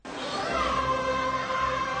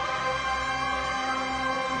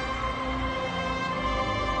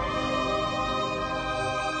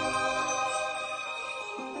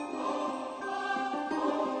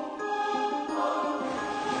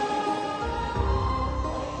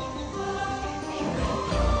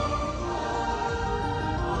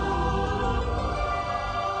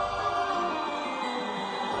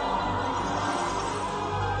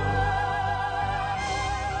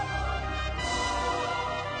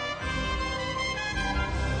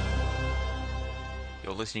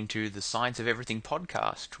listening to the Science of Everything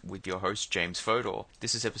podcast with your host, James Fodor.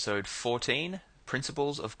 This is episode 14,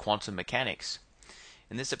 Principles of Quantum Mechanics.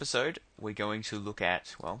 In this episode, we're going to look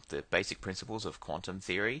at, the basic principles of quantum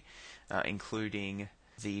theory, including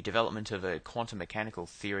the development of a quantum mechanical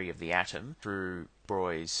theory of the atom through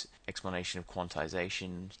Broy's explanation of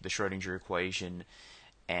quantization, the Schrödinger equation,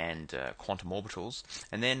 and quantum orbitals.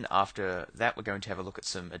 And then after that, we're going to have a look at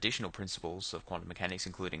some additional principles of quantum mechanics,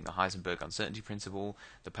 including the Heisenberg Uncertainty Principle,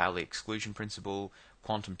 the Pauli Exclusion Principle,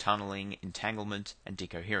 quantum tunneling, entanglement, and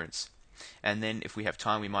decoherence. And then, if we have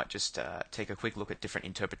time, we might just take a quick look at different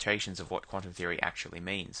interpretations of what quantum theory actually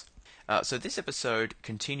means. So this episode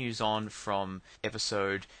continues on from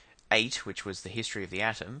episode 8, which was the history of the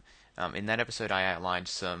atom. In that episode, I outlined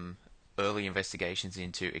some early investigations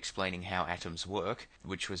into explaining how atoms work,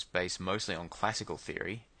 which was based mostly on classical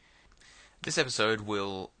theory. This episode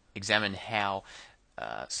will examine how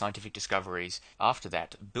scientific discoveries after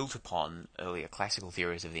that built upon earlier classical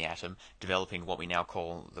theories of the atom, developing what we now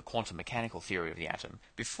call the quantum mechanical theory of the atom.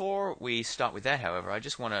 Before we start with that, however, I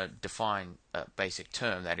just want to define a basic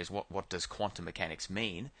term, that is, what does quantum mechanics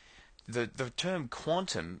mean? The term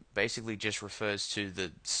quantum basically just refers to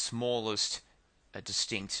the smallest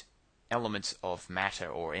distinct elements of matter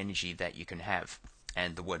or energy that you can have.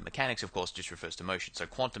 And the word mechanics, of course, just refers to motion. So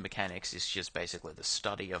quantum mechanics is just basically the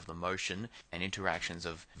study of the motion and interactions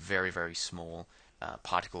of very, very small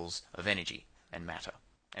particles of energy and matter.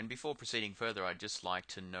 And before proceeding further, I'd just like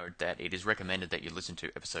to note that it is recommended that you listen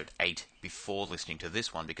to episode 8 before listening to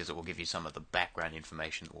this one, because it will give you some of the background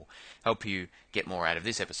information that will help you get more out of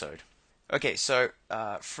this episode. Okay, so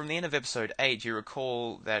from the end of episode 8, you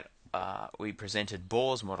recall that we presented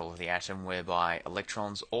Bohr's model of the atom, whereby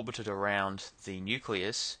electrons orbited around the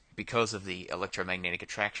nucleus because of the electromagnetic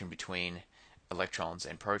attraction between electrons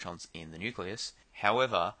and protons in the nucleus.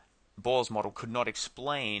 However, Bohr's model could not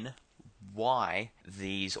explain why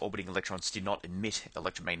these orbiting electrons did not emit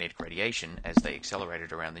electromagnetic radiation as they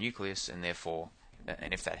accelerated around the nucleus, and therefore,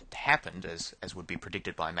 and if that happened, as would be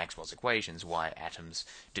predicted by Maxwell's equations, why atoms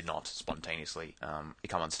did not spontaneously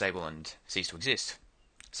become unstable and cease to exist.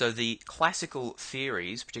 So the classical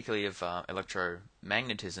theories, particularly of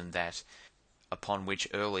electromagnetism, that upon which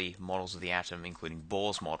early models of the atom, including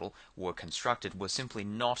Bohr's model, were constructed, were simply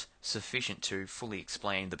not sufficient to fully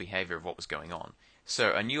explain the behavior of what was going on.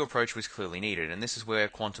 So a new approach was clearly needed, and this is where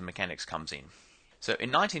quantum mechanics comes in. So in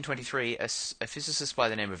 1923, a physicist by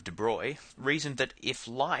the name of de Broglie reasoned that if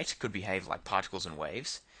light could behave like particles and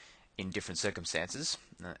waves in different circumstances,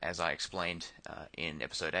 as I explained in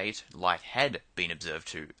episode 8, light had been observed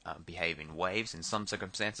to behave in waves in some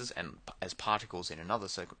circumstances and as particles in other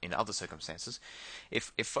circumstances.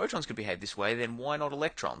 If photons could behave this way, then why not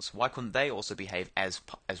electrons? Why couldn't they also behave as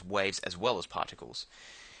waves as well as particles?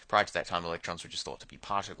 Prior to that time, electrons were just thought to be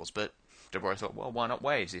particles, but de Broglie thought, well, why not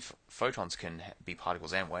waves? If photons can be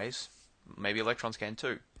particles and waves, maybe electrons can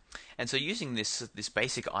too. And so using this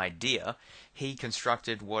basic idea, he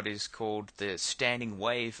constructed what is called the standing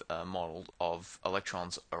wave model of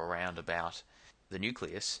electrons around about the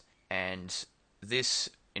nucleus, and this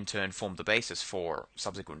in turn formed the basis for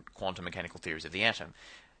subsequent quantum mechanical theories of the atom.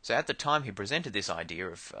 So at the time he presented this idea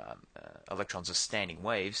of electrons as standing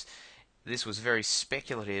waves, this was very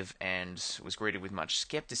speculative and was greeted with much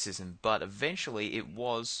skepticism, but eventually it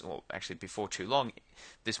was, or actually before too long,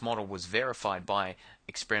 this model was verified by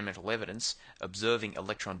experimental evidence observing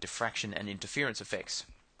electron diffraction and interference effects.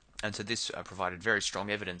 And so this provided very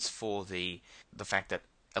strong evidence for the fact that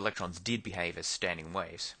electrons did behave as standing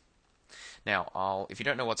waves. Now, if you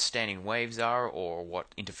don't know what standing waves are or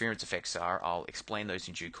what interference effects are, I'll explain those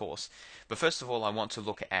in due course. But first of all, I want to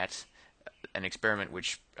look at an experiment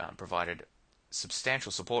which provided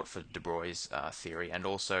substantial support for de Broglie's theory, and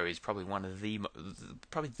also is probably one of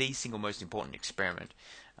the single most important experiment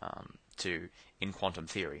in quantum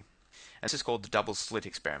theory. And this is called the double slit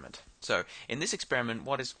experiment. So in this experiment,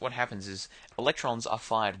 what happens is electrons are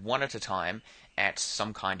fired one at a time at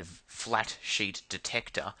some kind of flat sheet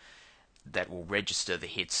detector that will register the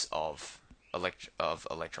hits of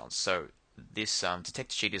electrons. So this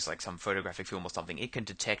detector sheet is like some photographic film or something. It can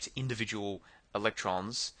detect individual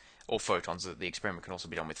electrons or photons. The experiment can also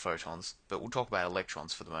be done with photons, but we'll talk about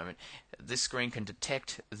electrons for the moment. This screen can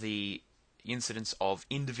detect the incidence of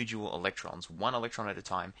individual electrons, one electron at a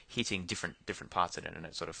time, hitting different parts of it, and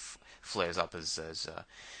it sort of flares up as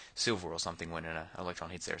silver or something when an electron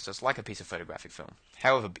hits there. So it's like a piece of photographic film.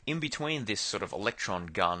 However, in between this sort of electron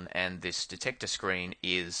gun and this detector screen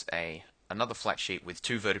is another flat sheet with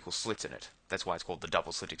two vertical slits in it. That's why it's called the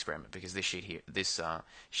double slit experiment, because this sheet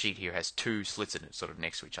here has two slits in it, sort of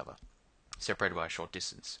next to each other, separated by a short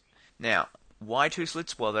distance. Now, Why two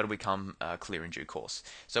slits? Well, that'll become clear in due course.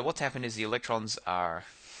 So what's happened is the electrons are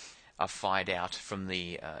fired out from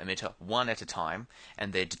the emitter one at a time,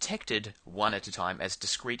 and they're detected one at a time as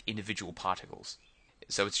discrete individual particles.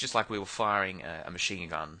 So it's just like we were firing a machine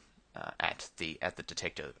gun at the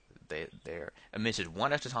detector. They're emitted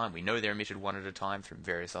one at a time. We know they're emitted one at a time from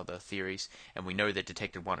various other theories, and we know they're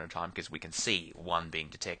detected one at a time because we can see one being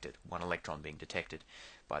detected, one electron being detected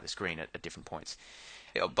by the screen at different points.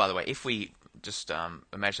 By the way, if we just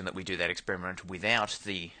imagine that we do that experiment without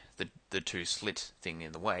the two slit thing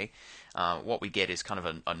in the way, what we get is kind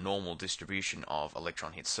of a normal distribution of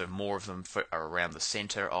electron hits. So more of them are around the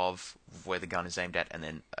center of where the gun is aimed at, and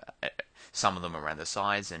then some of them around the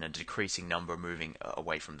sides, and a decreasing number moving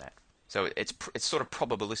away from that. So it's sort of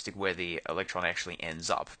probabilistic where the electron actually ends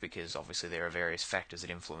up, because obviously there are various factors that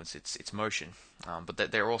influence its motion,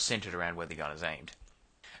 but they're all centered around where the gun is aimed.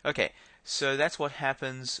 Okay, so that's what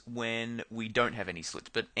happens when we don't have any slits,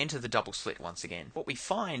 but enter the double slit once again. What we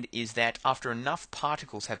find is that after enough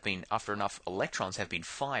electrons have been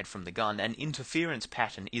fired from the gun, an interference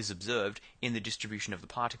pattern is observed in the distribution of the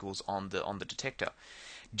particles on the detector,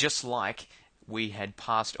 just like we had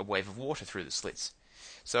passed a wave of water through the slits.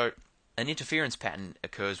 So an interference pattern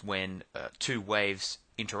occurs when two waves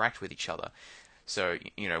interact with each other. So,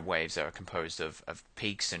 waves are composed of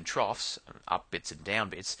peaks and troughs, up bits and down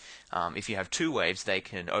bits. If you have two waves, they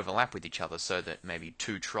can overlap with each other, so that maybe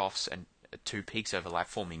two troughs and two peaks overlap,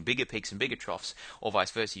 forming bigger peaks and bigger troughs, or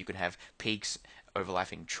vice versa. You could have peaks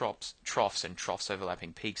overlapping troughs and troughs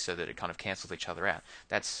overlapping peaks, so that it kind of cancels each other out.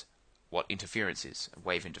 That's what interference is,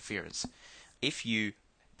 wave interference. If you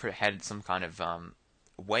had some kind of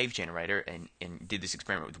wave generator and did this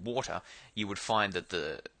experiment with water, you would find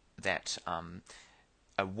that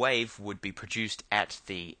a wave would be produced at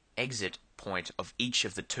the exit point of each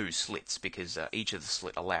of the two slits, because each of the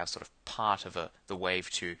slit allows sort of part of the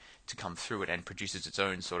wave to come through it and produces its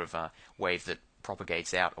own sort of wave that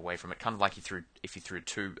propagates out away from it. Kind of like if you threw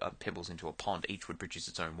two pebbles into a pond, each would produce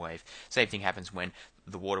its own wave. Same thing happens when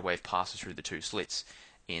the water wave passes through the two slits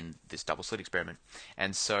in this double slit experiment.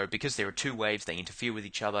 And so because there are two waves, they interfere with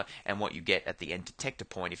each other, and what you get at the end detector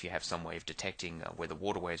point, if you have some wave detecting where the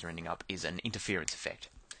water waves are ending up, is an interference effect.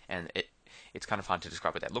 And it's kind of hard to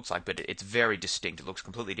describe what that looks like, but it's very distinct. It looks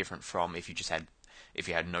completely different from if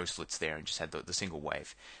you had no slits there and just had the single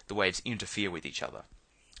wave. The waves interfere with each other.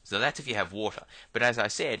 So that's if you have water. But as I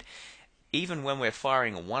said, even when we're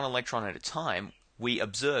firing one electron at a time, we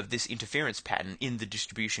observe this interference pattern in the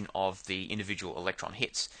distribution of the individual electron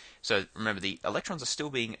hits. So remember, the electrons are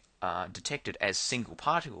still being detected as single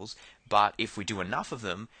particles, but if we do enough of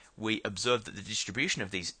them, we observe that the distribution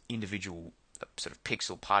of these individual sort of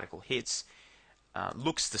pixel particle hits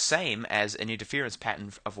looks the same as an interference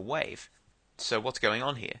pattern of a wave. So what's going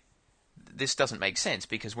on here? This doesn't make sense,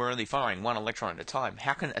 because we're only firing one electron at a time.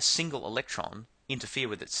 How can a single electron interfere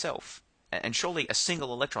with itself? And surely a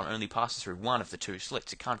single electron only passes through one of the two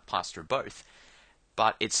slits. It can't pass through both.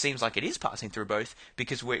 But it seems like it is passing through both,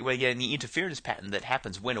 because we're getting the interference pattern that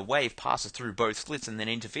happens when a wave passes through both slits and then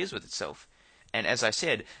interferes with itself. And as I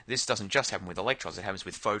said, this doesn't just happen with electrons. It happens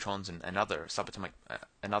with photons and other subatomic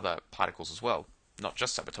and other particles as well. Not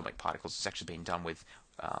just subatomic particles. It's actually been done with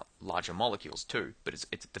larger molecules too. But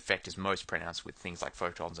its effect is most pronounced with things like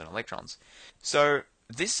photons and electrons. So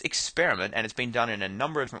this experiment, and it's been done in a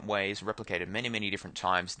number of different ways, replicated many, many different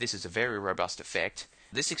times. This is a very robust effect.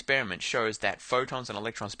 This experiment shows that photons and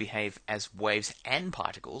electrons behave as waves and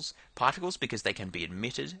particles. Particles because they can be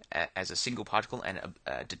emitted as a single particle and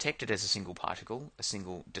detected as a single particle, a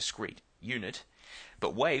single discrete unit.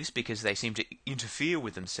 But waves because they seem to interfere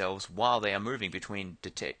with themselves while they are moving between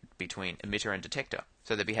emitter and detector.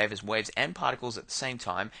 So they behave as waves and particles at the same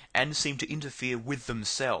time and seem to interfere with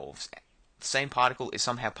themselves. The same particle is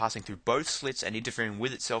somehow passing through both slits and interfering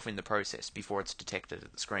with itself in the process before it's detected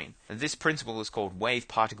at the screen. And this principle is called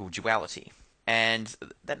wave-particle duality. And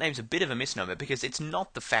that name's a bit of a misnomer, because it's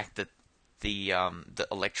not the fact that the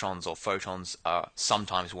electrons or photons are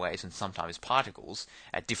sometimes waves and sometimes particles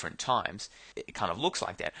at different times. It kind of looks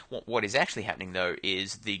like that. What is actually happening, though,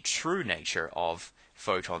 is the true nature of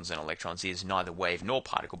photons and electrons is neither wave nor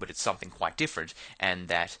particle, but it's something quite different, and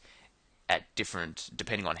that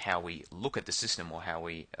depending on how we look at the system or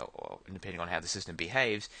depending on how the system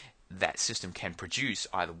behaves, that system can produce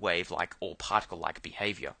either wave-like or particle-like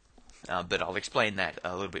behavior. But I'll explain that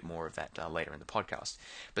a little bit more of that later in the podcast.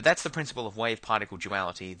 But that's the principle of wave-particle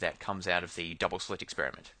duality that comes out of the double-slit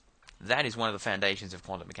experiment. That is one of the foundations of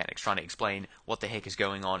quantum mechanics, trying to explain what the heck is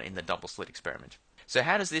going on in the double-slit experiment. So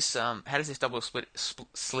how does this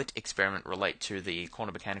double-slit experiment relate to the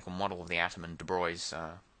quantum mechanical model of the atom and de Broglie's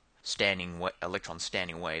electron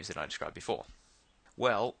standing waves that I described before.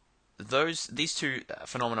 Well, these two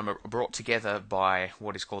phenomena are brought together by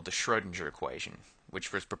what is called the Schrödinger equation,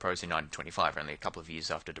 which was proposed in 1925, only a couple of years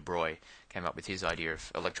after de Broglie came up with his idea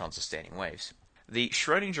of electrons as standing waves. The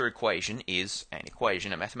Schrödinger equation is an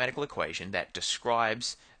equation, a mathematical equation, that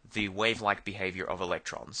describes the wave-like behavior of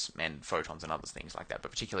electrons and photons and other things like that,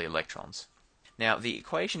 but particularly electrons. Now, the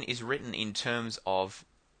equation is written in terms of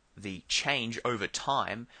the change over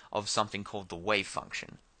time of something called the wave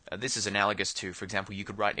function. This is analogous to, for example, you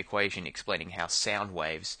could write an equation explaining how sound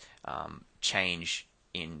waves change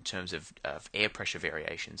in terms of air pressure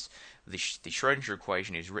variations. The Schrödinger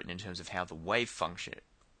equation is written in terms of how the wave function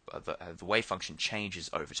changes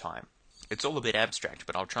over time. It's all a bit abstract,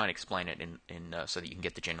 but I'll try and explain it so that you can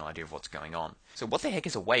get the general idea of what's going on. So what the heck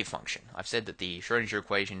is a wave function? I've said that the Schrödinger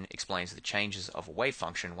equation explains the changes of a wave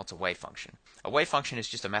function. What's a wave function? A wave function is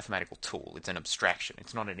just a mathematical tool. It's an abstraction.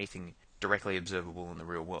 It's not anything directly observable in the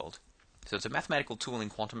real world. So it's a mathematical tool in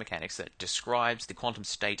quantum mechanics that describes the quantum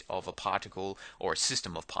state of a particle or a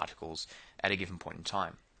system of particles at a given point in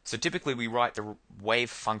time. So typically we write the wave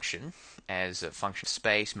function as a function of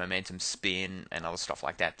space, momentum, spin, and other stuff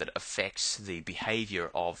like that affects the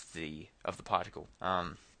behavior of the particle.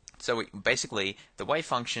 Basically, the wave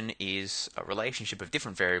function is a relationship of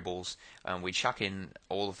different variables. We chuck in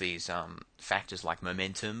all of these factors like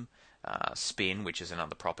momentum, spin, which is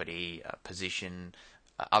another property, position,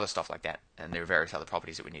 other stuff like that, and there are various other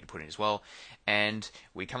properties that we need to put in as well. And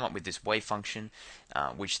we come up with this wave function,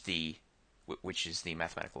 which is the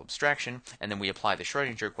mathematical abstraction, and then we apply the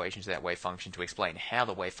Schrödinger equation to that wave function to explain how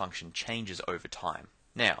the wave function changes over time.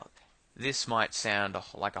 Now, this might sound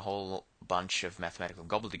like a whole bunch of mathematical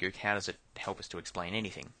gobbledygook. How does it help us to explain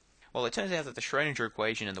anything? Well, it turns out that the Schrödinger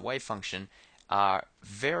equation and the wave function are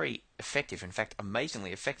very effective, in fact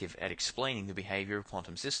amazingly effective, at explaining the behavior of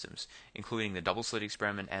quantum systems, including the double-slit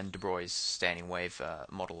experiment and de Broglie's standing wave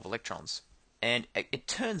model of electrons. And it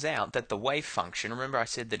turns out that the wave function, remember I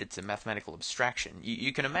said that it's a mathematical abstraction.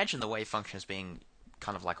 You can imagine the wave function as being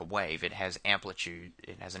kind of like a wave. It has amplitude,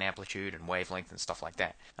 and wavelength and stuff like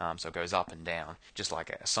that. So it goes up and down, just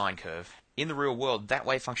like a sine curve. In the real world, that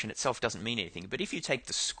wave function itself doesn't mean anything. But if you take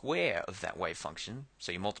the square of that wave function,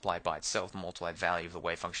 so you multiply it by itself, multiply the value of the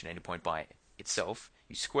wave function at any point by itself,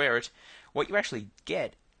 you square it, what you actually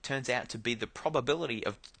get turns out to be the probability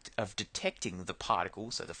of detecting the particle,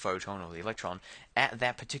 so the photon or the electron, at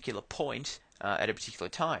that particular point at a particular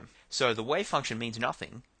time. So the wave function means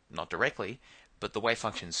nothing, not directly, but the wave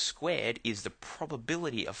function squared is the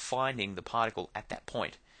probability of finding the particle at that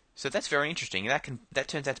point. So that's very interesting. That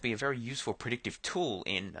turns out to be a very useful predictive tool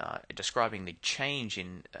in describing the change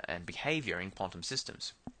in and behavior in quantum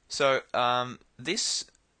systems. So this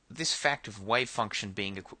fact of wave function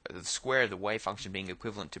being the square of the wave function being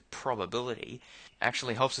equivalent to probability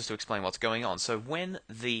actually helps us to explain what's going on. So when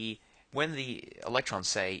the electron,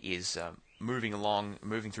 say, is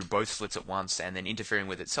moving through both slits at once and then interfering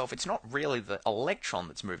with itself, it's not really the electron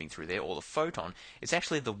that's moving through there or the photon, it's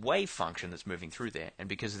actually the wave function that's moving through there. And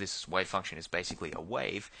because this wave function is basically a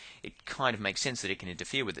wave, it kind of makes sense that it can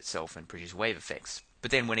interfere with itself and produce wave effects. But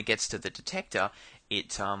then when it gets to the detector,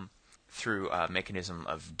 it through a mechanism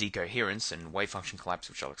of decoherence and wave function collapse,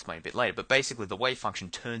 which I'll explain a bit later, but basically the wave function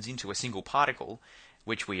turns into a single particle,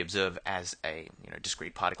 which we observe as a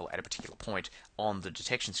discrete particle at a particular point on the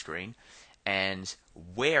detection screen, and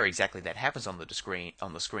where exactly that happens on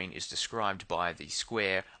the screen is described by the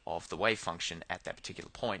square of the wave function at that particular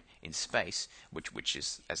point in space, which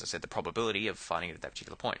is, as I said, the probability of finding it at that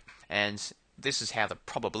particular point. And this is how the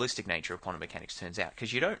probabilistic nature of quantum mechanics turns out,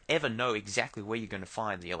 because you don't ever know exactly where you're going to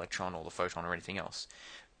find the electron or the photon or anything else,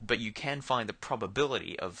 but you can find the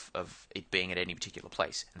probability of it being at any particular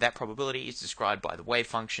place. That probability is described by the wave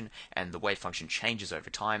function, and the wave function changes over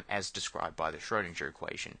time as described by the Schrödinger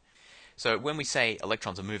equation. So when we say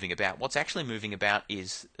electrons are moving about, what's actually moving about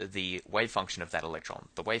is the wave function of that electron.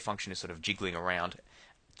 The wave function is sort of jiggling around,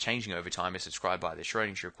 changing over time as described by the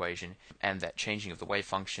Schrödinger equation, and that changing of the wave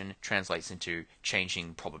function translates into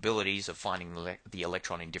changing probabilities of finding the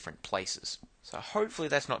electron in different places. So hopefully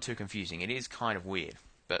that's not too confusing. It is kind of weird.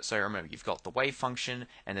 But so remember, you've got the wave function,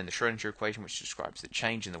 and then the Schrödinger equation, which describes the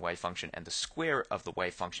change in the wave function, and the square of the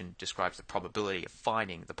wave function describes the probability of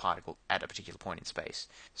finding the particle at a particular point in space.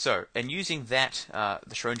 So, and using that,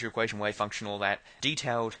 the Schrödinger equation, wave function, all that,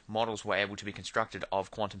 detailed models were able to be constructed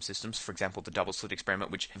of quantum systems, for example, the double-slit experiment,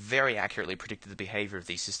 which very accurately predicted the behavior of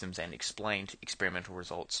these systems and explained experimental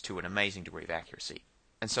results to an amazing degree of accuracy.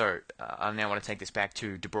 And so I now want to take this back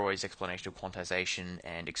to de Broglie's explanation of quantization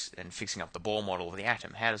and fixing up the Bohr model of the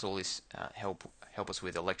atom. How does all this help us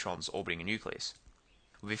with electrons orbiting a nucleus?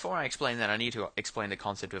 Before I explain that, I need to explain the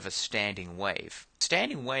concept of a standing wave.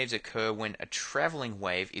 Standing waves occur when a travelling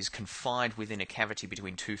wave is confined within a cavity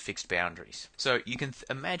between two fixed boundaries. So you can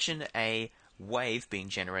imagine a wave being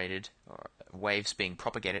generated, or waves being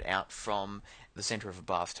propagated out from the center of a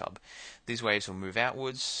bathtub. These waves will move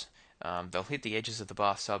outwards, they'll hit the edges of the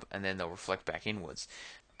bathtub, and then they'll reflect back inwards.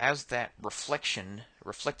 As that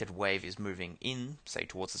reflected wave is moving in, say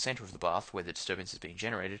towards the center of the bath where the disturbance is being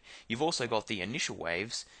generated, you've also got the initial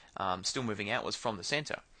waves still moving outwards from the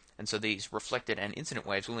center. And so these reflected and incident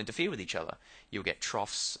waves will interfere with each other. You'll get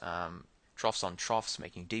troughs on troughs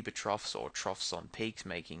making deeper troughs, or troughs on peaks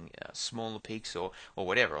making smaller peaks, or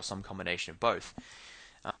whatever, or some combination of both.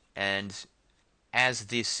 And as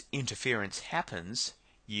this interference happens,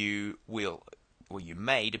 you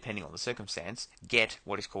may, depending on the circumstance, get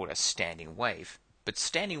what is called a standing wave. But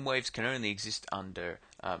standing waves can only exist under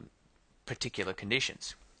particular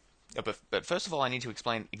conditions. But first of all, I need to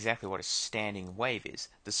explain exactly what a standing wave is.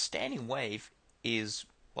 The standing wave is,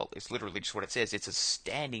 well, it's literally just what it says. It's a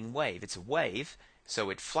standing wave. It's a wave, so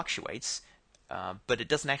it fluctuates, but it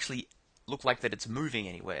doesn't actually look like that it's moving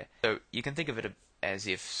anywhere. So you can think of it as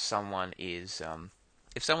if someone is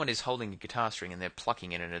holding a guitar string and they're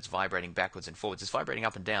plucking it and it's vibrating backwards and forwards, it's vibrating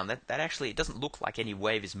up and down, that actually, it doesn't look like any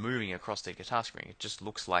wave is moving across the guitar string. It just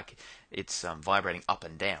looks like it's vibrating up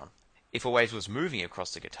and down. If a wave was moving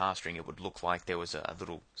across the guitar string, it would look like there was a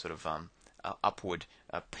little sort of upward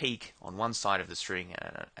peak on one side of the string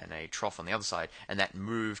and a trough on the other side, and that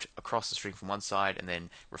moved across the string from one side and then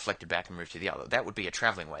reflected back and moved to the other. That would be a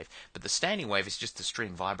travelling wave. But the standing wave is just the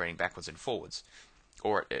string vibrating backwards and forwards.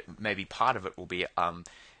 Or maybe part of it will be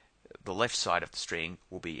the left side of the string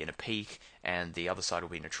will be in a peak and the other side will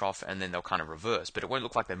be in a trough, and then they'll kind of reverse. But it won't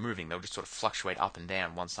look like they're moving. They'll just sort of fluctuate up and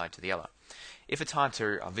down one side to the other. If it's hard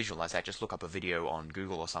to visualize that, just look up a video on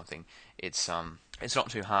Google or something. It's not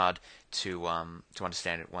too hard to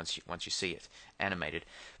understand it once you see it animated.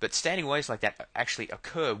 But standing waves like that actually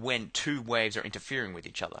occur when two waves are interfering with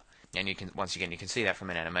each other. And you can see that from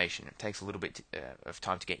an animation. It takes a little bit of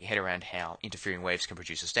time to get your head around how interfering waves can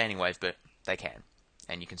produce a standing wave, but they can.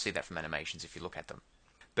 And you can see that from animations if you look at them.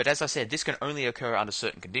 But as I said, this can only occur under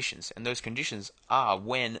certain conditions, and those conditions are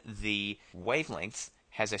when the wavelength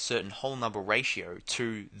has a certain whole number ratio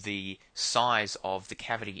to the size of the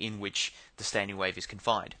cavity in which the standing wave is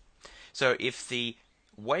confined. So if the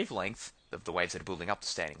wavelength of the waves that are building up the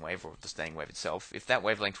standing wave, or the standing wave itself, if that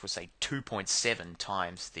wavelength was, say, 2.7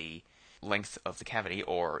 times the length of the cavity,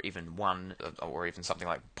 or even something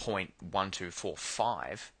like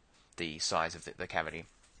 0.1245, the size of the cavity,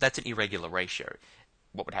 that's an irregular ratio.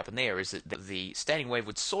 What would happen there is that the standing wave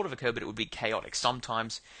would sort of occur, but it would be chaotic.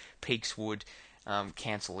 Sometimes peaks would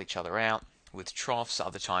cancel each other out with troughs,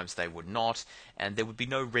 other times they would not, and there would be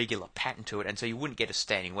no regular pattern to it, and so you wouldn't get a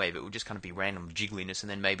standing wave. It would just kind of be random jiggliness, and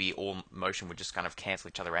then maybe all motion would just kind of cancel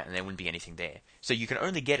each other out, and there wouldn't be anything there. So you can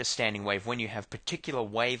only get a standing wave when you have particular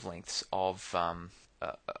wavelengths of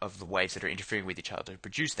the waves that are interfering with each other to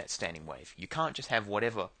produce that standing wave. You can't just have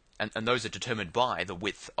whatever, and those are determined by the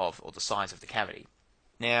width of, or the size of the cavity.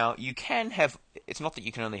 Now, you can have, it's not that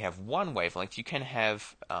you can only have one wavelength, you can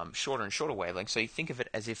have shorter and shorter wavelengths, so you think of it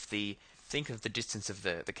as if think of the distance of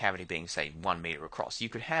the cavity being, say, 1 meter across. You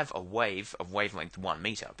could have a wave of wavelength 1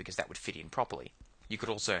 meter, because that would fit in properly. You could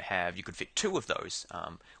also you could fit two of those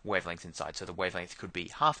wavelengths inside, so the wavelength could be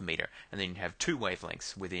half a meter, and then you'd have two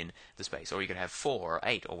wavelengths within the space, or you could have 4 or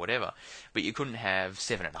 8 or whatever, but you couldn't have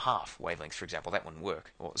 7.5 wavelengths, for example. That wouldn't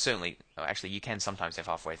work. Or certainly, actually, you can sometimes have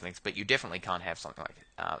half wavelengths, but you definitely can't have something like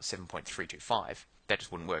 7.325. That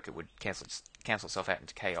just wouldn't work. It would cancel itself out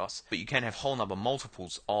into chaos. But you can have whole number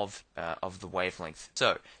multiples of the wavelength.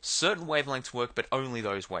 So certain wavelengths work, but only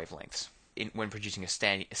those wavelengths when producing a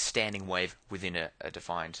standing wave within a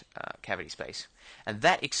defined cavity space. And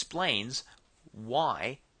that explains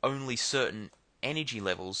why only certain energy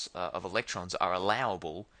levels of electrons are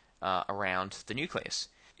allowable around the nucleus.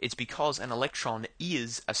 It's because an electron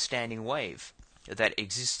is a standing wave that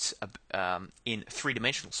exists in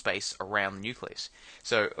three-dimensional space around the nucleus.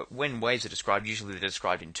 So when waves are described, usually they're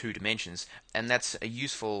described in 2 dimensions, and that's a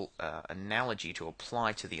useful analogy to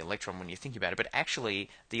apply to the electron when you think about it. But actually,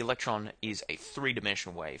 the electron is a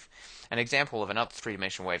 3-dimensional wave. An example of another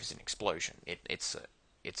 3-dimensional wave is an explosion. It's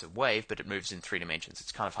a wave, but it moves in 3 dimensions.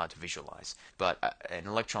 It's kind of hard to visualize. But an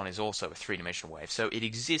electron is also a 3-dimensional wave. So it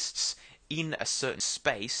exists in a certain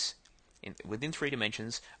space within 3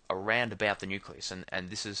 dimensions around about the nucleus, and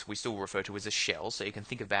this is we still refer to as a shell. So you can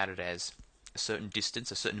think about it as a certain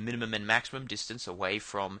distance, a certain minimum and maximum distance away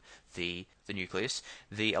from the nucleus.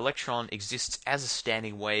 The electron exists as a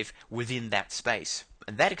standing wave within that space.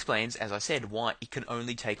 And that explains, as I said, why it can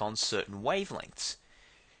only take on certain wavelengths.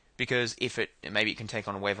 Because if maybe it can take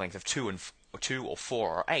on a wavelength of 2 or 4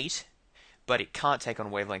 or 8, but it can't take on a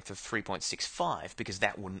wavelength of 3.65 because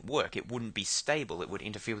that wouldn't work. It wouldn't be stable. It would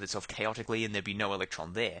interfere with itself chaotically and there'd be no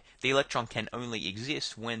electron there. The electron can only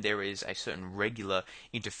exist when there is a certain regular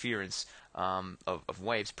interference of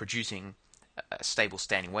waves producing a stable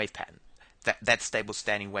standing wave pattern. That stable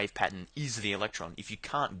standing wave pattern is the electron. If you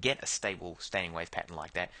can't get a stable standing wave pattern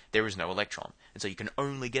like that, there is no electron. And so you can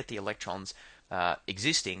only get the electrons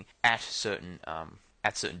existing at certain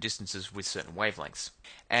distances with certain wavelengths.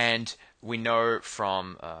 And we know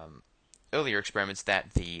from earlier experiments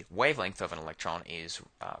that the wavelength of an electron is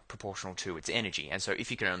proportional to its energy. And so if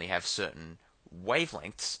you can only have certain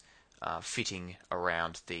wavelengths fitting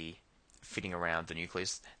around the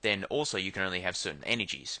nucleus, then also you can only have certain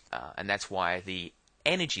energies. And that's why the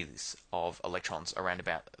energies of electrons around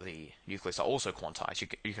about the nucleus are also quantized.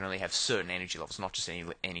 You can only have certain energy levels, not just any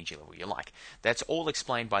energy level you like. That's all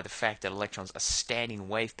explained by the fact that electrons are standing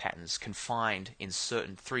wave patterns confined in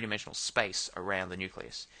certain three-dimensional space around the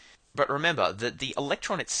nucleus. But remember that the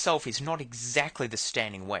electron itself is not exactly the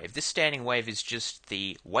standing wave. This standing wave is just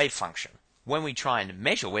the wave function. When we try and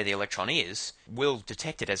measure where the electron is, we'll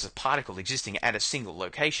detect it as a particle existing at a single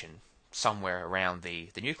location, somewhere around the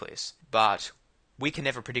nucleus. But we can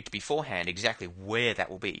never predict beforehand exactly where that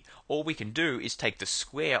will be. All we can do is take the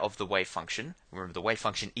square of the wave function. Remember, the wave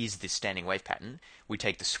function is this standing wave pattern. We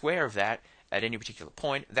take the square of that at any particular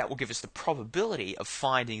point. That will give us the probability of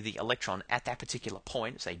finding the electron at that particular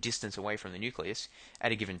point, say distance away from the nucleus,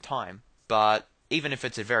 at a given time. But even if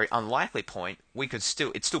it's a very unlikely point, it's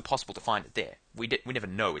still possible to find it there. We never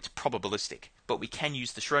know. It's probabilistic. But we can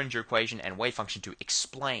use the Schrödinger equation and wave function to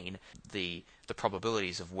explain the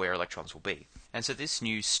probabilities of where electrons will be. And so this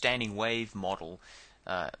new standing wave model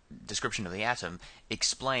description of the atom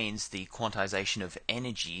explains the quantization of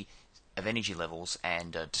energy levels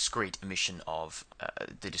and discrete emission of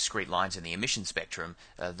the discrete lines in the emission spectrum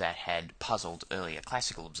that had puzzled earlier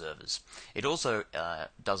classical observers. It also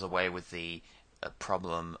does away with the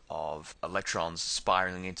problem of electrons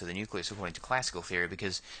spiraling into the nucleus according to classical theory,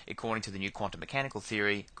 because according to the new quantum mechanical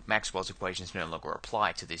theory, Maxwell's equations no longer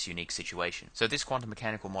apply to this unique situation. So this quantum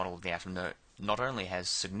mechanical model of the atom not only has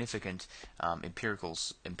significant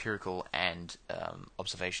empirical and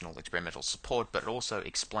observational experimental support, but it also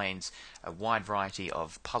explains a wide variety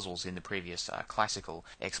of puzzles in the previous classical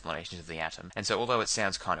explanations of the atom. And so although it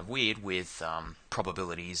sounds kind of weird with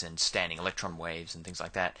probabilities and standing electron waves and things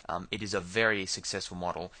like that, it is a very successful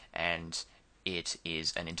model, and it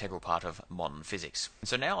is an integral part of modern physics. And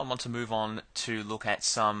so now I want to move on to look at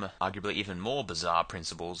some arguably even more bizarre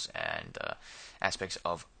principles and aspects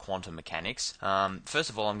of quantum mechanics. First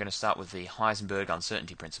of all, I'm going to start with the Heisenberg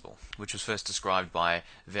Uncertainty Principle, which was first described by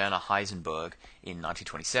Werner Heisenberg in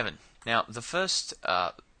 1927. Now, the first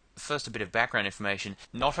a bit of background information.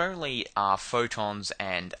 Not only are photons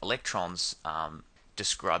and electrons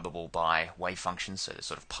describable by wave functions, so they're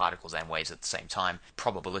sort of particles and waves at the same time,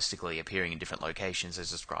 probabilistically appearing in different locations as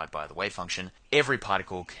described by the wave function. Every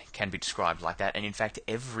particle can be described like that, and in fact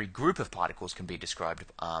every group of particles can be described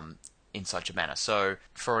in such a manner. So,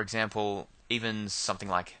 for example, even something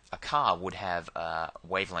like a car would have a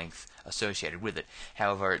wavelength associated with it.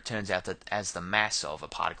 However, it turns out that as the mass of a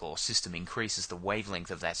particle or system increases, the wavelength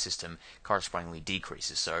of that system correspondingly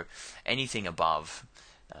decreases. So anything above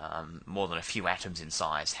more than a few atoms in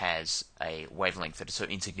size has a wavelength that is so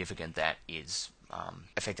insignificant that is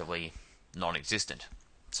effectively non-existent.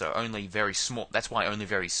 So only very small. That's why only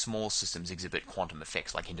very small systems exhibit quantum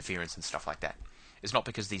effects like interference and stuff like that. It's not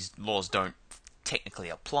because these laws don't technically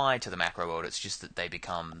apply to the macro world. It's just that they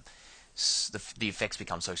become the effects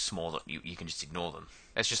become so small that you can just ignore them.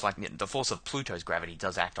 It's just like the force of Pluto's gravity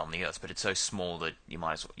does act on the Earth, but it's so small that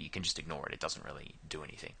you can just ignore it. It doesn't really do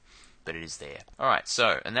anything, but it is there. Alright,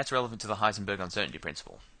 and that's relevant to the Heisenberg Uncertainty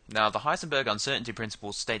Principle. Now, the Heisenberg Uncertainty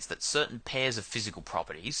Principle states that certain pairs of physical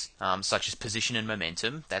properties, such as position and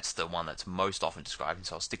momentum, that's the one that's most often described, and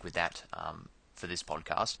so I'll stick with that for this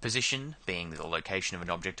podcast. Position being the location of an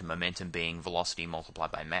object, and momentum being velocity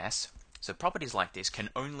multiplied by mass. So properties like this can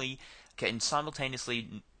simultaneously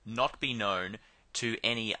not be known to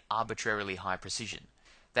any arbitrarily high precision.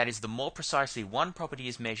 That is, the more precisely one property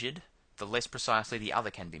is measured, the less precisely the other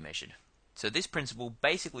can be measured. So this principle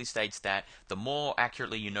basically states that the more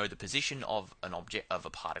accurately you know the position of an object, of a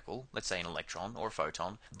particle, let's say an electron or a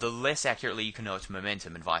photon, the less accurately you can know its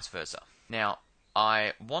momentum, and vice versa. Now,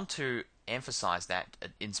 I want to emphasize that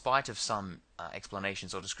in spite of some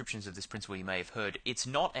explanations or descriptions of this principle you may have heard, it's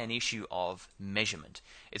not an issue of measurement.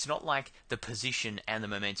 It's not like the position and the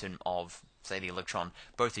momentum of say the electron,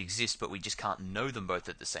 both exist, but we just can't know them both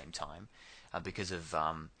at the same time because of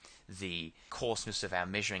the coarseness of our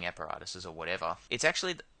measuring apparatuses or whatever. It's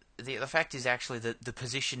actually the fact is actually that the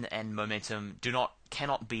position and momentum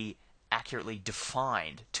cannot be accurately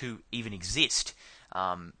defined to even exist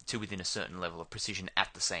to within a certain level of precision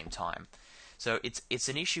at the same time. So it's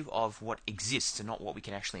an issue of what exists and not what we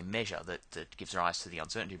can actually measure that gives rise to the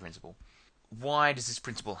uncertainty principle. Why does this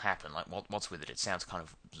principle happen? Like, what's with it? It sounds kind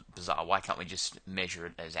of bizarre. Why can't we just measure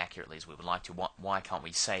it as accurately as we would like to? Why can't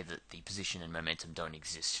we say that the position and momentum don't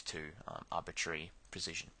exist to arbitrary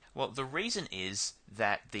precision? Well, the reason is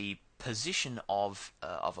that the position of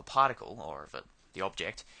a particle, or of the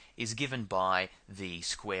object, is given by the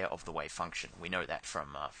square of the wave function. We know that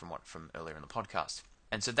from earlier in the podcast.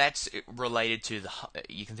 And so that's related to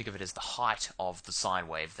you can think of it as the height of the sine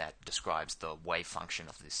wave that describes the wave function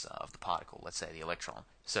of the particle, let's say the electron.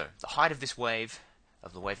 So the height of this wave,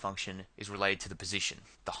 of the wave function, is related to the position.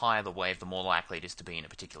 The higher the wave, the more likely it is to be in a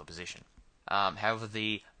particular position. However,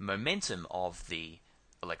 the momentum of the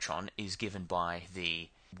electron is given by the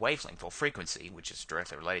wavelength or frequency, which is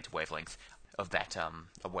directly related to wavelength, of that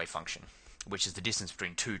wave function, which is the distance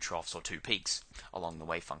between two troughs or two peaks along the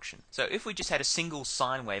wave function. So if we just had a single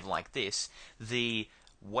sine wave like this, the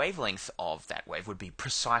wavelength of that wave would be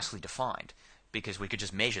precisely defined, because we could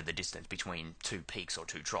just measure the distance between two peaks or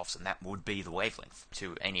two troughs, and that would be the wavelength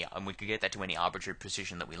and we could get that to any arbitrary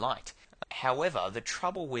precision that we liked. However, the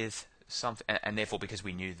trouble with and therefore because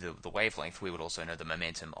we knew the wavelength, we would also know the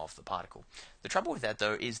momentum of the particle. The trouble with that,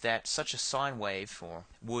 though, is that such a sine wave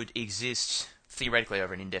would exist theoretically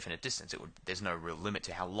over an indefinite distance. There's no real limit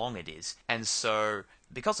to how long it is. And so,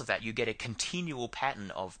 because of that, you get a continual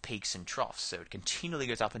pattern of peaks and troughs. So it continually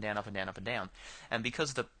goes up and down, up and down, up and down. And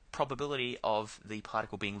because the probability of the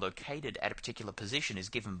particle being located at a particular position is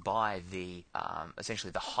given by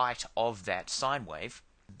essentially the height of that sine wave,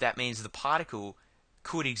 that means the particle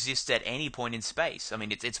could exist at any point in space. I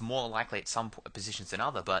mean, it's more likely at some positions than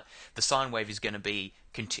other, but the sine wave is going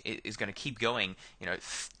to keep going,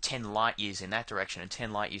 10 light years in that direction and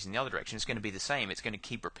 10 light years in the other direction. It's going to be the same. It's going to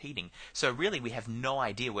keep repeating. So really, we have no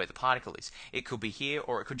idea where the particle is. It could be here,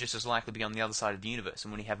 or it could just as likely be on the other side of the universe,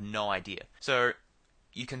 and we have no idea. So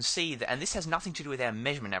you can see that, and this has nothing to do with our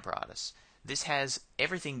measurement apparatus. This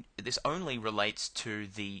only relates to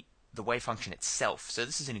the wave function itself. So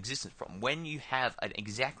this is an existence problem. When you have an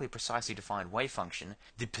exactly precisely defined wave function,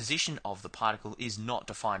 the position of the particle is not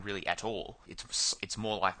defined really at all. It's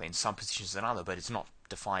more likely in some positions than other, but it's not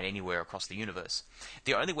defined anywhere across the universe.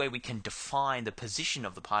 The only way we can define the position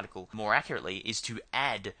of the particle more accurately is to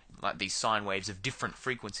add these sine waves of different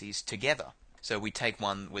frequencies together. So we take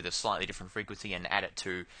one with a slightly different frequency and add it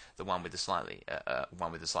to the one with a slightly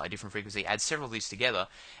different frequency. Add several of these together,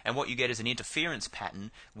 and what you get is an interference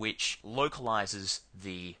pattern which localizes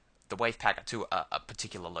the wave packet to a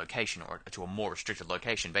particular location, or to a more restricted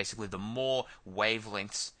location. Basically, the more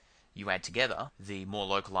wavelengths you add together, the more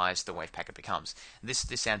localized the wave packet becomes. This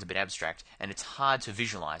sounds a bit abstract, and it's hard to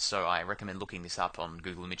visualize, so I recommend looking this up on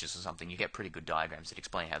Google Images or something. You get pretty good diagrams that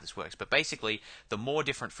explain how this works. But basically, the more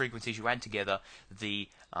different frequencies you add together, the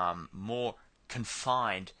more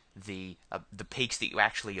confined the peaks that you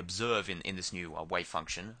actually observe in this new wave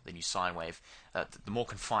function, the new sine wave, the more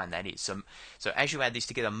confined that is. So as you add these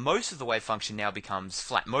together, most of the wave function now becomes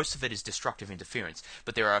flat. Most of it is destructive interference,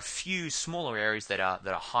 but there are a few smaller areas that are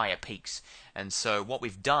higher peaks. And so what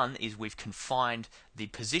we've done is we've confined the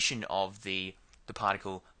position of the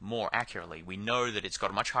particle more accurately. We know that it's got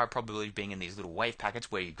a much higher probability of being in these little wave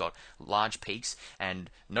packets where you've got large peaks, and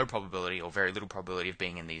no probability or very little probability of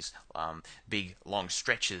being in these big long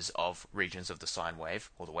stretches of regions of the sine wave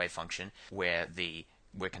or the wave function where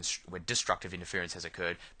where destructive interference has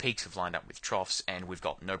occurred, peaks have lined up with troughs, and we've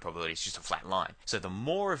got no probability. It's just a flat line. So the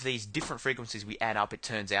more of these different frequencies we add up, it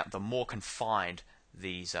turns out the more confined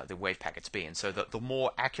the wave packets be, and so the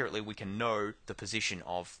more accurately we can know the position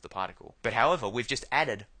of the particle. But however, we've just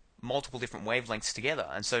added multiple different wavelengths together,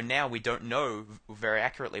 and so now we don't know very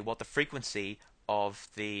accurately what the frequency of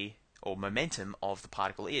or momentum of the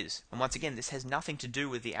particle is. And once again, this has nothing to do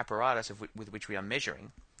with the apparatus with which we are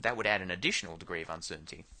measuring. That would add an additional degree of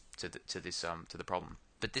uncertainty to the problem.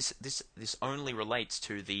 But this only relates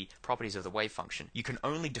to the properties of the wave function. You can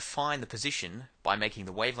only define the position by making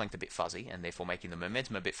the wavelength a bit fuzzy, and therefore making the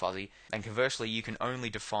momentum a bit fuzzy. And conversely, you can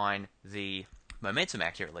only define the momentum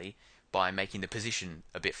accurately by making the position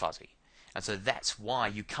a bit fuzzy. And so that's why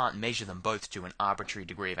you can't measure them both to an arbitrary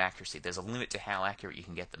degree of accuracy. There's a limit to how accurate you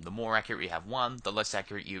can get them. The more accurate you have one, the less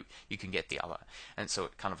accurate you can get the other. And so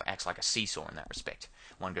it kind of acts like a seesaw in that respect.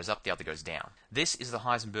 One goes up, the other goes down. This is the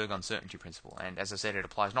Heisenberg Uncertainty Principle, and as I said, it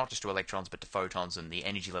applies not just to electrons but to photons and the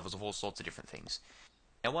energy levels of all sorts of different things.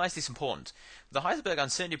 Now, why is this important? The Heisenberg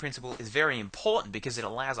Uncertainty Principle is very important because it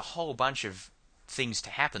allows a whole bunch of things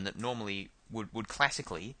to happen that normally would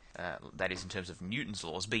classically, that is in terms of Newton's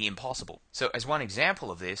laws, be impossible. So as one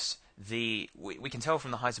example of this, we can tell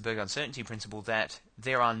from the Heisenberg Uncertainty Principle that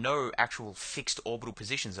there are no actual fixed orbital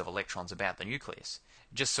positions of electrons about the nucleus,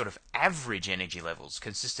 just sort of average energy levels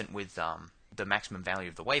consistent with the maximum value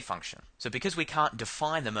of the wave function. So because we can't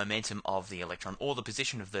define the momentum of the electron or the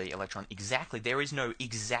position of the electron exactly, there is no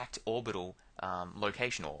exact orbital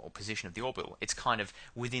location or position of the orbital. It's kind of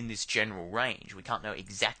within this general range. We can't know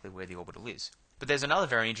exactly where the orbital is. But there's another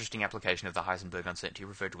very interesting application of the Heisenberg uncertainty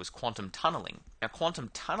referred to as quantum tunneling. Now, quantum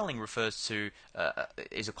tunneling refers to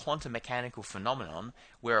is a quantum mechanical phenomenon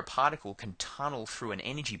where a particle can tunnel through an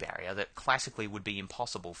energy barrier that classically would be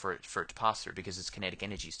impossible for it to pass through because its kinetic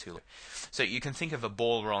energy is too low. So you can think of a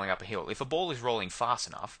ball rolling up a hill. If a ball is rolling fast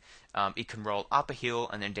enough, it can roll up a hill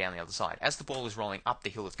and then down the other side. As the ball is rolling up the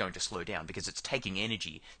hill, it's going to slow down because it's taking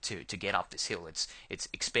energy to get up this hill. It's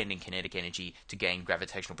expending kinetic energy to gain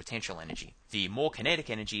gravitational potential energy. The more kinetic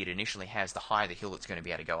energy it initially has, the higher the hill it's going to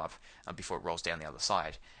be able to go up before it rolls down the other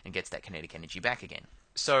side and gets that kinetic energy back again.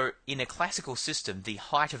 So in a classical system, the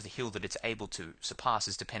height of the hill that it's able to surpass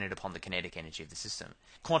is dependent upon the kinetic energy of the system.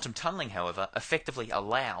 Quantum tunneling, however, effectively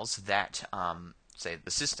allows that say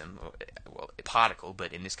the system, well, a particle,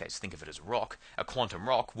 but in this case think of it as a rock, a quantum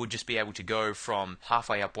rock would just be able to go from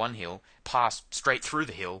halfway up one hill, pass straight through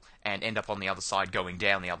the hill, and end up on the other side going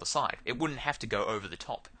down the other side. It wouldn't have to go over the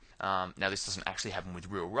top. Now this doesn't actually happen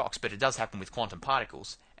with real rocks, but it does happen with quantum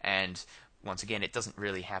particles, and once again, it doesn't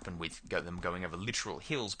really happen with them going over literal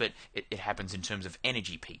hills, but it happens in terms of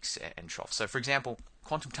energy peaks and troughs. So, for example,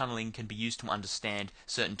 quantum tunneling can be used to understand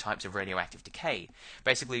certain types of radioactive decay.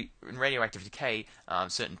 Basically, in radioactive decay,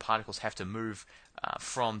 certain particles have to move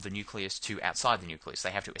from the nucleus to outside the nucleus.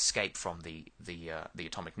 They have to escape from the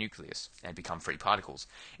atomic nucleus and become free particles.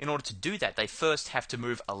 In order to do that, they first have to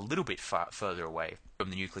move a little bit further away from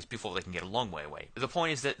the nucleus before they can get a long way away. The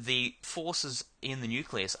point is that the forces in the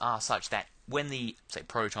nucleus are such that when the, say,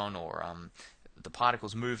 proton or the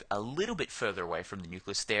particles move a little bit further away from the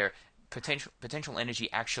nucleus, their potential energy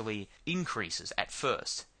actually increases at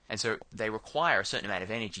first. And so they require a certain amount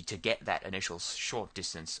of energy to get that initial short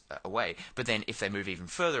distance away. But then if they move even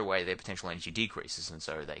further away, their potential energy decreases, and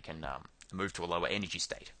so they can move to a lower energy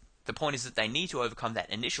state. The point is that they need to overcome that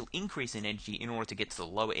initial increase in energy in order to get to the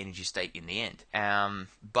lower energy state in the end.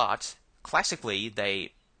 But classically,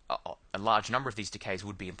 a large number of these decays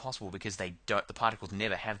would be impossible because the particles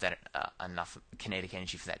never have that enough kinetic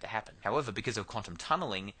energy for that to happen. However, because of quantum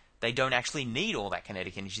tunneling, they don't actually need all that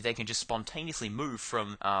kinetic energy. They can just spontaneously move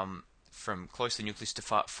from close to the nucleus to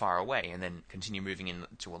far away and then continue moving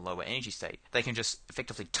into a lower energy state. They can just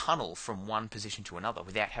effectively tunnel from one position to another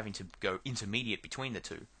without having to go intermediate between the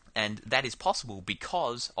two. And that is possible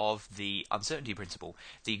because of the uncertainty principle.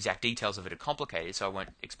 The exact details of it are complicated, so I won't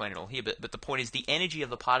explain it all here, but the point is the energy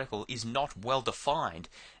of the particle is not well defined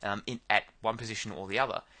at one position or the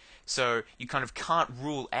other. So you kind of can't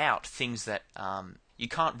rule out things that... You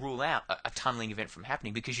can't rule out a tunneling event from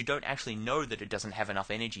happening because you don't actually know that it doesn't have enough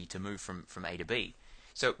energy to move from A to B.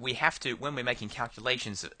 So we have to, when we're making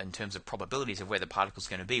calculations in terms of probabilities of where the particle's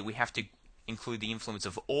going to be, we have to include the influence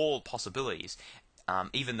of all possibilities,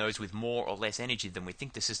 even those with more or less energy than we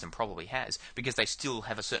think the system probably has, because they still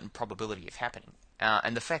have a certain probability of happening.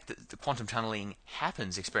 And the fact that the quantum tunneling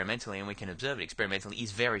happens experimentally and we can observe it experimentally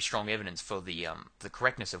is very strong evidence for the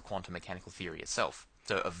correctness of quantum mechanical theory itself.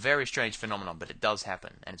 So a very strange phenomenon, but it does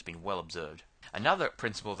happen, and it's been well observed. Another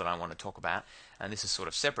principle that I want to talk about, and this is sort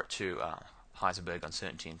of separate to Heisenberg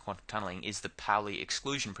uncertainty and quantum tunneling, is the Pauli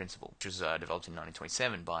Exclusion Principle, which was developed in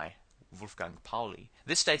 1927 by Wolfgang Pauli.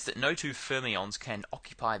 This states that no two fermions can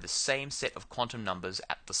occupy the same set of quantum numbers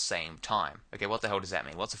at the same time. Okay, what the hell does that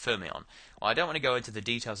mean? What's a fermion? Well, I don't want to go into the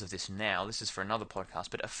details of this now. This is for another podcast,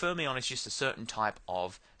 but a fermion is just a certain type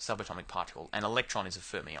of subatomic particle. An electron is a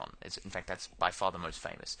fermion. In fact, that's by far the most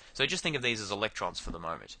famous. So just think of these as electrons for the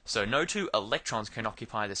moment. So no two electrons can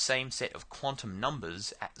occupy the same set of quantum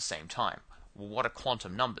numbers at the same time. Well, what are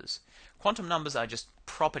quantum numbers? Quantum numbers are just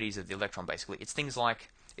properties of the electron, basically. It's things like...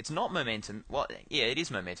 It's not momentum. Well, yeah, it is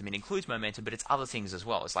momentum. It includes momentum, but it's other things as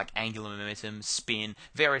well. It's like angular momentum, spin,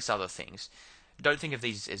 various other things. don't think of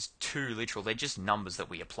these as too literal. They're just numbers that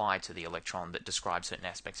we apply to the electron that describe certain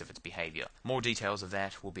aspects of its behavior. More details of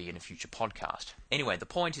that will be in a future podcast. Anyway, the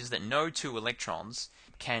point is that no two electrons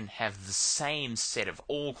can have the same set of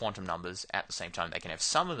all quantum numbers at the same time. They can have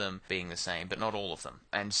some of them being the same, but not all of them.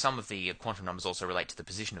 And some of the quantum numbers also relate to the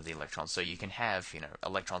position of the electrons. So you can have,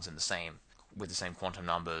 electrons with the same quantum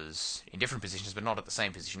numbers in different positions, but not at the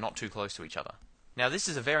same position, not too close to each other. Now, this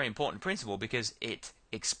is a very important principle because it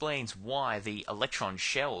explains why the electron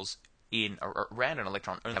shells around an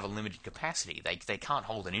electron only have a limited capacity. They can't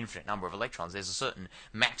hold an infinite number of electrons. There's a certain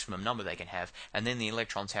maximum number they can have, and then the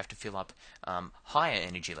electrons have to fill up higher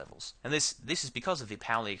energy levels. And this is because of the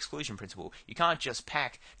Pauli Exclusion Principle. You can't just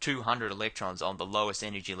pack 200 electrons on the lowest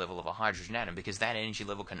energy level of a hydrogen atom, because that energy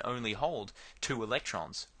level can only hold 2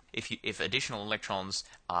 electrons. If additional electrons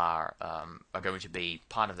are going to be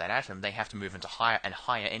part of that atom, they have to move into higher and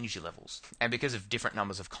higher energy levels. And because of different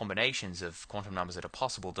numbers of combinations of quantum numbers that are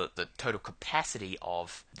possible, the total capacity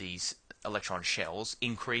of these electron shells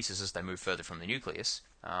increases as they move further from the nucleus,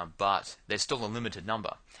 but there's still a limited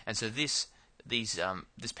number. And so this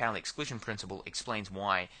Pauli Exclusion Principle explains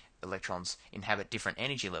why electrons inhabit different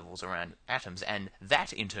energy levels around atoms, and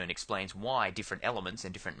that in turn explains why different elements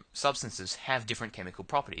and different substances have different chemical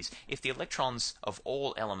properties. If the electrons of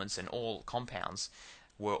all elements and all compounds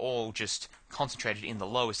were all just concentrated in the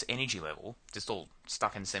lowest energy level, just all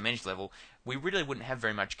stuck in the same energy level, we really wouldn't have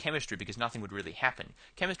very much chemistry, because nothing would really happen.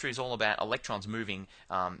 Chemistry is all about electrons moving,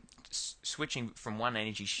 switching from one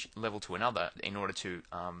energy level to another in order to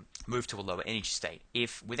move to a lower energy state.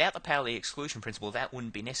 If without the Pauli Exclusion Principle, that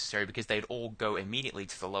wouldn't be necessary, because they'd all go immediately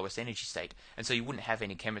to the lowest energy state, and so you wouldn't have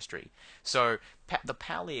any chemistry. So the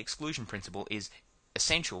Pauli Exclusion Principle is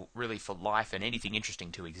essential, really, for life and anything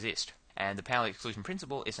interesting to exist. And the Pauli Exclusion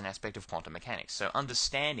Principle is an aspect of quantum mechanics. So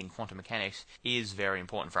understanding quantum mechanics is very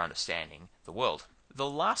important for understanding the world. The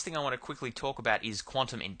last thing I want to quickly talk about is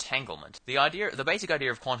quantum entanglement. The basic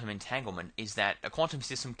idea of quantum entanglement is that a quantum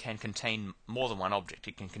system can contain more than one object.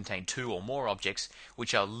 It can contain 2 or more objects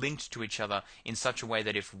which are linked to each other in such a way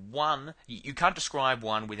that if one, you can't describe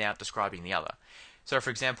one without describing the other. So, for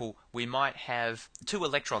example, we might have 2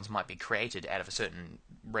 electrons might be created out of a certain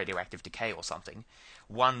radioactive decay or something.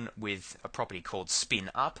 One with a property called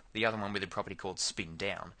spin up, the other one with a property called spin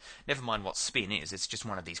down. Never mind what spin is, it's just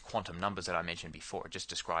one of these quantum numbers that I mentioned before. It just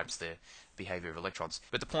describes the behavior of electrons.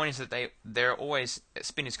 But the point is that they're always,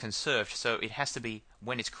 spin is conserved, so it has to be,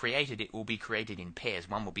 when it's created, it will be created in pairs.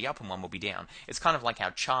 One will be up and one will be down. It's kind of like how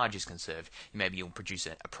charge is conserved. Maybe you'll produce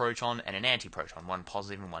a proton and an antiproton, one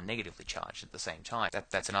positive and one negatively charged at the same time.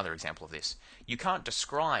 That's another example of this. You can't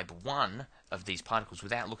describe one of these particles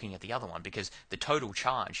without looking at the other one, because the total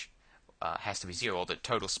charge has to be 0, or the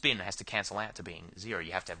total spin has to cancel out to being 0.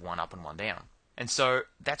 You have to have one up and one down. And so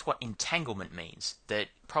that's what entanglement means, that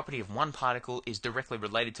property of one particle is directly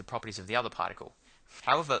related to properties of the other particle.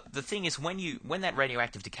 However, the thing is, when that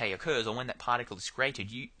radioactive decay occurs, or when that particle is created,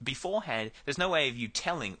 beforehand, there's no way of you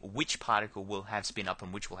telling which particle will have spin up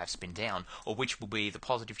and which will have spin down, or which will be the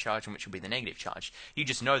positive charge and which will be the negative charge. You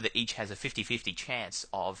just know that each has a 50-50 chance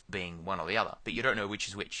of being one or the other, but you don't know which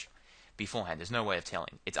is which beforehand. There's no way of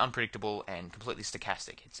telling. It's unpredictable and completely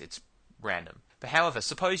stochastic. It's random. But however,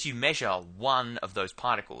 suppose you measure one of those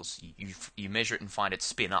particles, you measure it and find it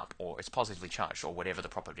spin up, or it's positively charged, or whatever the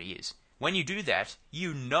property is. When you do that,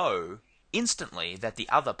 you know instantly that the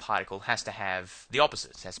other particle has to have the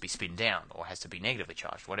opposite. It has to be spin down, or has to be negatively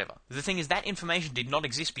charged, whatever. The thing is, that information did not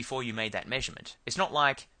exist before you made that measurement. It's not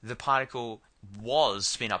like the particle was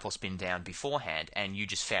spin up or spin down beforehand, and you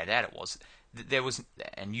just found out it was.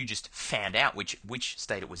 And you just found out which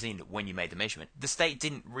state it was in when you made the measurement. The state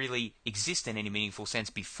didn't really exist in any meaningful sense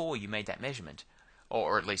before you made that measurement.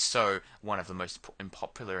 Or at least so one of the most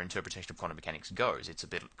popular interpretations of quantum mechanics goes. It's a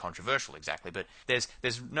bit controversial, exactly, but there's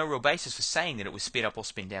no real basis for saying that it was spin up or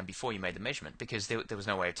spin down before you made the measurement, because there was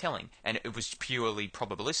no way of telling, and it was purely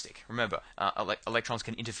probabilistic. Remember, electrons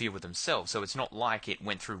can interfere with themselves, so it's not like it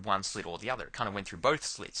went through one slit or the other. It kind of went through both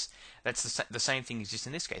slits. That's the same thing exists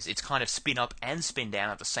in this case. It's kind of spin up and spin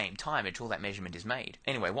down at the same time until that measurement is made.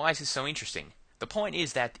 Anyway, why is this so interesting? The point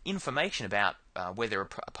is that information about whether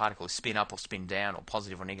a particle is spin up or spin down, or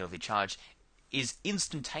positive or negatively charged, is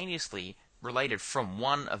instantaneously related from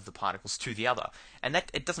one of the particles to the other. And that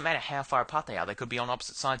it doesn't matter how far apart they are. They could be on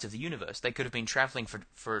opposite sides of the universe. They could have been traveling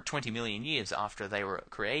for 20 million years after they were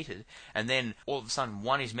created, and then all of a sudden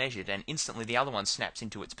one is measured, and instantly the other one snaps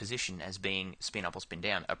into its position as being spin up or spin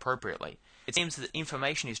down appropriately. It seems that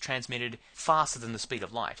information is transmitted faster than the speed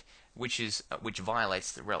of light, which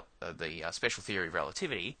violates the special theory of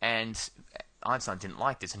relativity, and Einstein didn't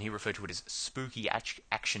like this, and he referred to it as spooky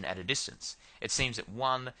action at a distance. It seems that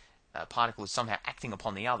one particle is somehow acting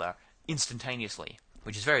upon the other instantaneously,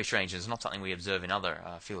 which is very strange and is not something we observe in other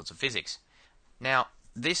fields of physics. Now,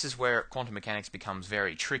 this is where quantum mechanics becomes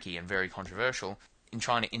very tricky and very controversial in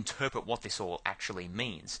trying to interpret what this all actually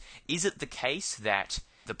means. Is it the case that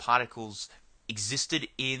the particles existed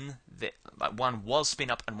in like one was spin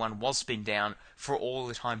up and one was spin down for all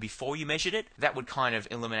the time before you measured it? That would kind of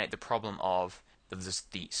eliminate the problem of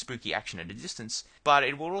the spooky action at a distance, but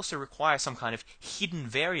it will also require some kind of hidden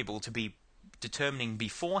variable to be determining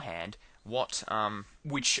beforehand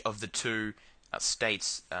which of the two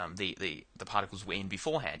states the particles were in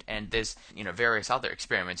beforehand. And there's various other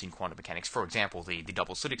experiments in quantum mechanics. For example, the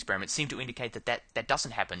double slit experiment seem to indicate that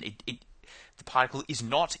doesn't happen. The particle is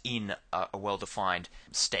not in a well-defined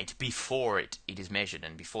state before it is measured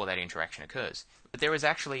and before that interaction occurs. But there is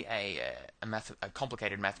actually a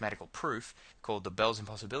complicated mathematical proof called the Bell's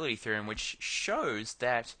impossibility theorem, which shows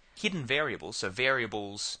that hidden variables, so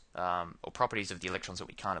variables or properties of the electrons that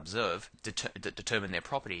we can't observe, that determine their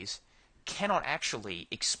properties, cannot actually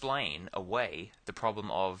explain away the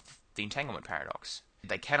problem of the entanglement paradox.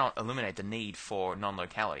 They cannot eliminate the need for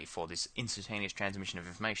non-locality, for this instantaneous transmission of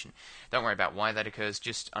information. Don't worry about why that occurs,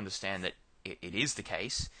 just understand that it is the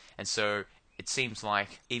case. And so it seems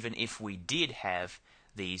like even if we did have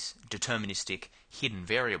these deterministic hidden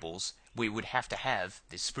variables, we would have to have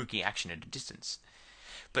this spooky action at a distance.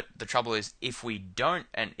 But the trouble is, if we don't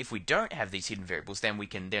have these hidden variables, then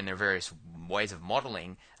there are various ways of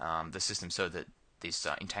modeling the system so that this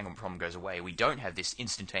entanglement problem goes away. We don't have this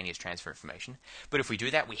instantaneous transfer information. But if we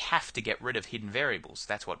do that, we have to get rid of hidden variables.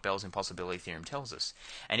 That's what Bell's impossibility theorem tells us.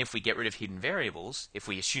 And if we get rid of hidden variables, if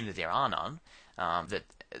we assume that there are none,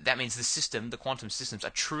 that means the quantum systems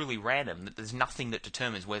are truly random, that there's nothing that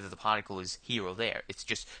determines whether the particle is here or there. It's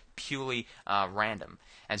just purely random.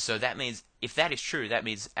 And so that means, if that is true, that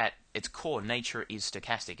means at its core, nature is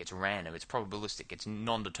stochastic, it's random, it's probabilistic, it's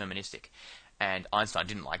non-deterministic. And Einstein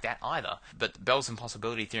didn't like that either. But Bell's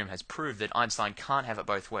impossibility theorem has proved that Einstein can't have it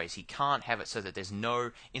both ways. He can't have it so that there's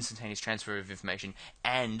no instantaneous transfer of information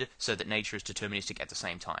and so that nature is deterministic at the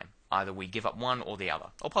same time. Either we give up one or the other,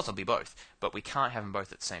 or possibly both, but we can't have them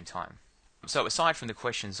both at the same time. So aside from the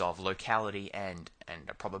questions of locality and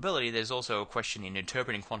probability, there's also a question in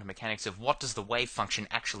interpreting quantum mechanics of what does the wave function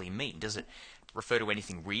actually mean? Does it refer to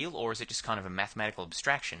anything real, or is it just kind of a mathematical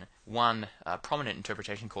abstraction? One prominent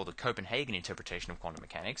interpretation, called the Copenhagen interpretation of quantum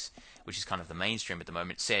mechanics, which is kind of the mainstream at the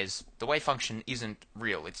moment, says the wave function isn't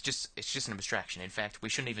real. It's just an abstraction. In fact, we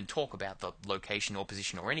shouldn't even talk about the location or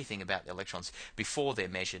position or anything about the electrons before they're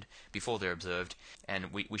measured, before they're observed.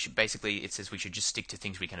 And we should basically, it says we should just stick to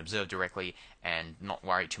things we can observe directly and not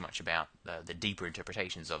worry too much about the deeper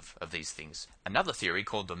interpretations of these things. Another theory,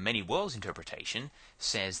 called the many worlds interpretation,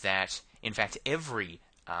 says that in fact every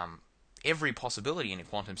possibility in a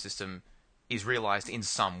quantum system is realized in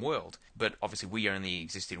some world, but obviously we only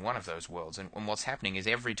exist in one of those worlds. And what's happening is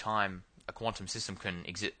every time a quantum system can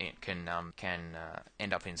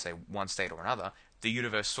end up in, say, one state or another, the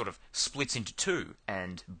universe sort of splits into two,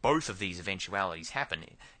 and both of these eventualities happen.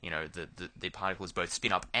 The particles both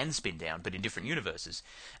spin up and spin down, but in different universes.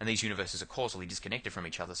 And these universes are causally disconnected from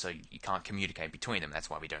each other, so you can't communicate between them.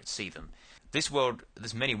 That's why we don't see them. This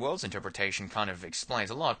many worlds interpretation kind of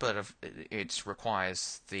explains a lot, but it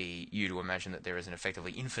requires you to imagine that there is an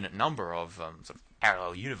effectively infinite number of sort of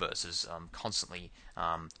parallel universes constantly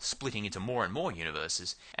splitting into more and more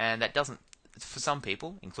universes, and that doesn't, for some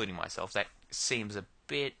people, including myself, that seems a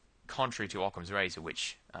bit contrary to Occam's razor,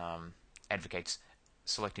 which advocates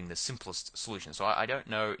selecting the simplest solution. So I don't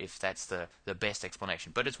know if that's the best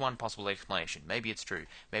explanation, but it's one possible explanation. Maybe it's true.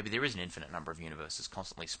 Maybe there is an infinite number of universes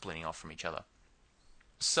constantly splitting off from each other.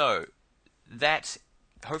 So that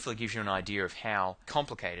hopefully gives you an idea of how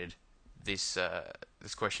complicated this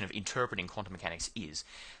question of interpreting quantum mechanics is.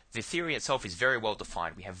 The theory itself is very well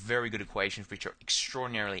defined. We have very good equations which are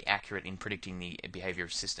extraordinarily accurate in predicting the behavior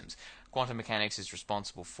of systems. Quantum mechanics is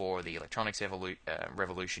responsible for the electronics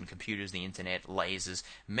revolution, computers, the internet, lasers,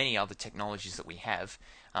 many other technologies that we have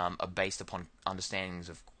are based upon understandings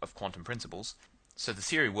of quantum principles. So the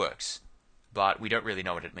theory works, but we don't really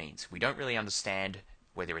know what it means. We don't really understand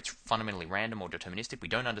whether it's fundamentally random or deterministic. We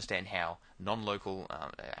don't understand how non-local,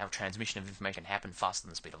 our transmission of information can happen faster than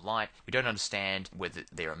the speed of light. We don't understand whether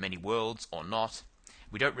there are many worlds or not.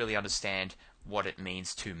 we don't really understand what it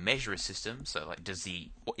means to measure a system. So, like,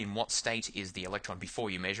 in what state is the electron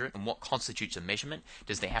before you measure it, and what constitutes a measurement?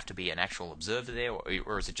 Does there have to be an actual observer there,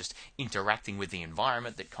 or is it just interacting with the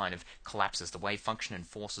environment that kind of collapses the wave function and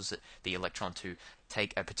forces the electron to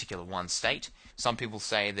take a particular one state? Some people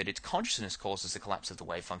say that its consciousness causes the collapse of the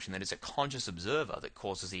wave function, that it's a conscious observer that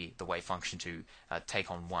causes the wave function to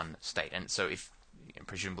take on one state. And so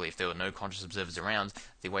presumably if there were no conscious observers around,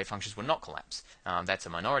 the wave functions would not collapse. That's a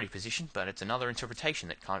minority position, but it's another interpretation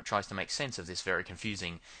that kind of tries to make sense of this very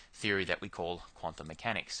confusing theory that we call quantum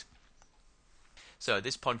mechanics. So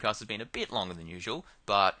this podcast has been a bit longer than usual,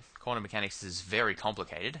 but quantum mechanics is very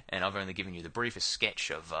complicated, and I've only given you the briefest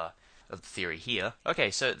sketch of the theory here.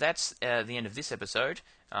 Okay, so that's the end of this episode.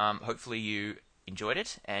 Hopefully you enjoyed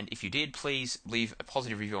it, and if you did, please leave a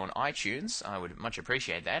positive review on iTunes. I would much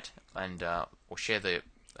appreciate that, and or share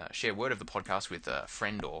word of the podcast with a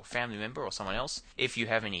friend or family member or someone else. If you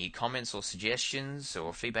have any comments or suggestions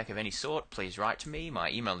or feedback of any sort, please write to me.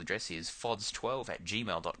 My email address is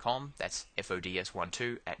fods12@gmail.com. That's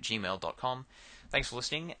FODS12@gmail.com. Thanks for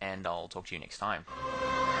listening, and I'll talk to you next time.